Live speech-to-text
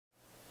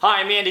Hi,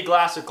 I'm Andy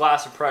Glass with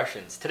Glass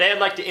Impressions. Today I'd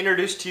like to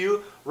introduce to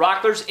you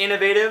Rockler's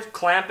innovative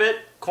Clamp It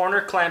corner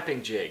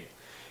clamping jig.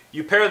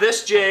 You pair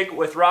this jig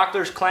with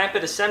Rockler's Clamp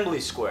It assembly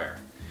square.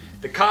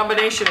 The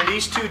combination of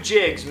these two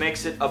jigs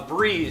makes it a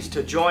breeze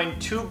to join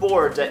two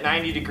boards at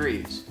 90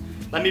 degrees.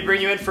 Let me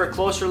bring you in for a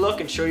closer look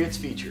and show you its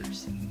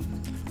features.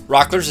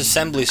 Rockler's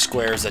assembly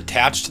square is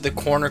attached to the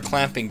corner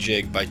clamping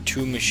jig by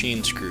two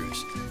machine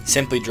screws.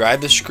 Simply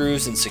drive the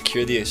screws and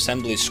secure the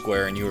assembly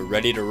square and you are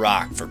ready to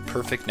rock for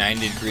perfect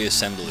 90-degree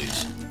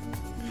assemblies.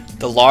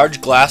 The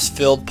large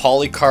glass-filled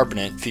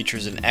polycarbonate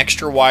features an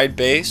extra wide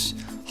base,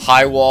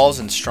 high walls,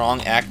 and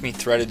strong Acme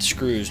threaded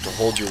screws to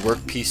hold your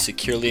workpiece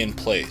securely in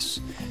place.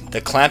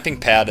 The clamping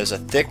pad is a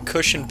thick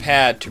cushion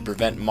pad to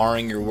prevent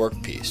marring your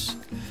workpiece.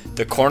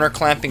 The corner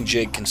clamping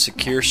jig can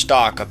secure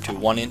stock up to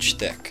 1 inch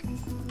thick.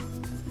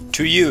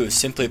 To use,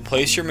 simply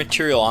place your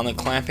material on the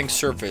clamping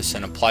surface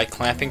and apply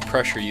clamping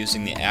pressure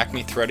using the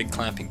Acme threaded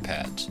clamping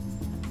pads.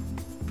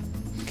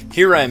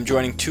 Here I am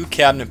joining two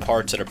cabinet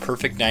parts at a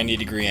perfect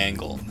 90-degree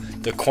angle.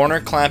 The corner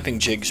clamping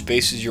jig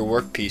spaces your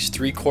workpiece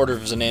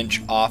 3/4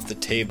 inch off the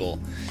table,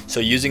 so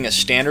using a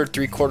standard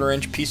 3/4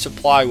 inch piece of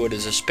plywood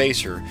as a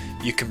spacer,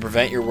 you can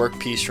prevent your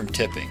workpiece from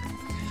tipping.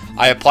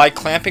 I apply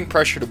clamping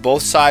pressure to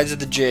both sides of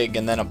the jig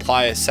and then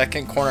apply a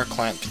second corner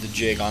clamp to the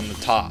jig on the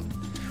top.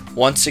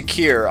 Once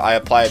secure, I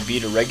apply a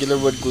bead of regular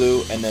wood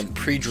glue and then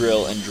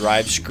pre-drill and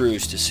drive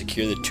screws to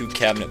secure the two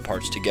cabinet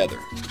parts together.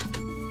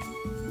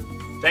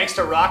 Thanks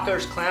to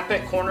Rockler's Clamp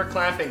It corner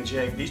clamping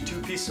jig, these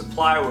two pieces of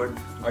plywood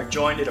are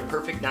joined at a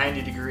perfect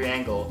 90-degree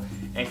angle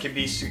and can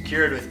be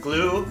secured with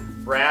glue,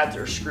 brads,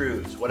 or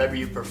screws, whatever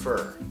you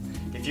prefer.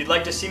 If you'd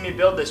like to see me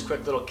build this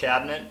quick little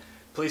cabinet,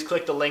 please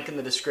click the link in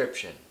the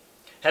description.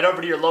 Head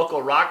over to your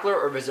local Rockler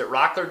or visit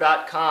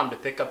rockler.com to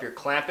pick up your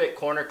Clamp It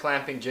corner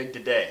clamping jig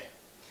today.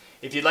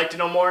 If you'd like to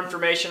know more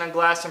information on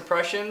Glass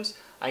Impressions,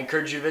 I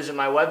encourage you to visit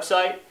my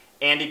website,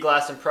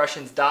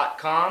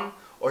 andyglassimpressions.com,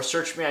 or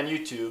search me on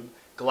YouTube,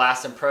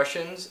 Glass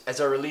Impressions,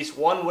 as I release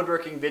one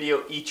woodworking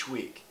video each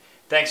week.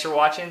 Thanks for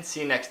watching.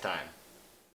 See you next time.